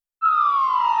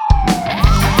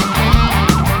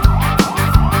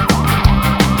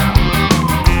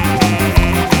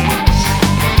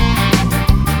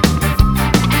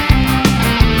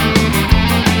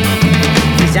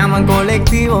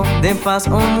de paz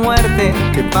o muerte.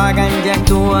 Te pagan y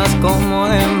actúas como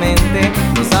demente.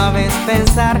 No sabes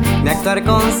pensar ni actuar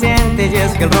consciente, y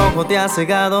es que el rojo te ha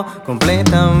cegado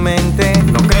completamente.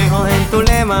 No creo en tu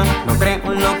lema, no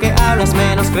creo en lo que hablas,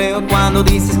 menos creo cuando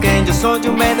dices que yo soy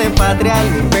un vende patria.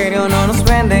 El imperio no nos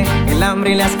vende el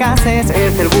hambre y la escasez.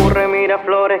 Es el burro y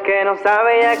Miraflores que no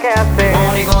sabe ya qué hacer.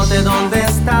 Monigote, ¿dónde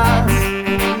estás?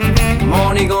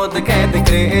 Monigote, ¿qué te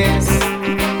crees?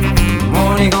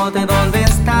 Monigote, ¿dónde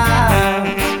estás?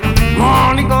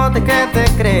 Monigote, ¿qué te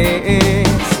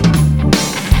crees?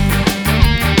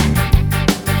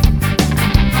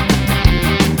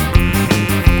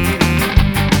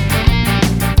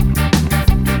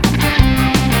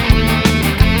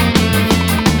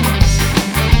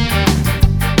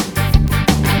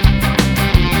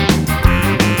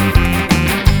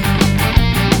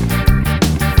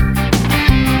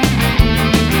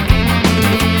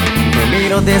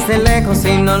 Desde lejos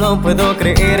y no lo puedo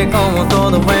creer, como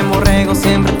todo buen borrego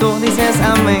siempre tú dices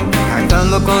amén.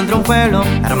 Actuando contra un pueblo,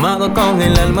 armado con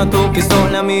el alma, tu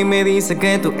pistola a mí me dice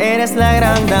que tú eres la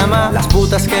gran dama. Las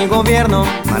putas que el gobierno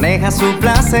maneja su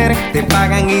placer, te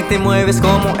pagan y te mueves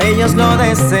como ellos lo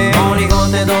desean.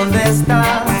 Monigote, ¿dónde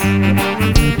estás?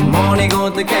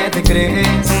 Monigote, ¿qué te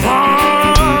crees?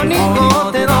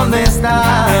 Monigote, ¿dónde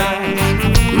estás?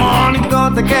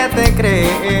 Monigote, ¿qué te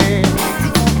crees?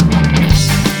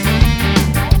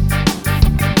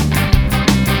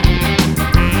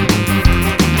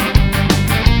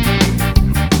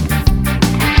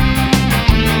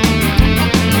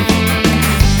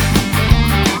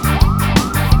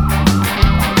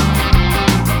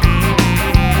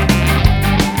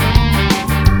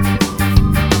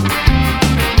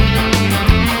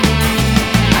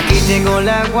 Llegó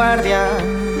la guardia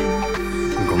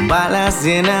con balas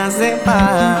llenas de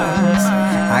paz.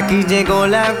 Aquí llegó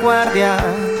la guardia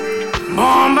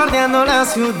bombardeando la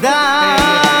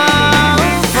ciudad.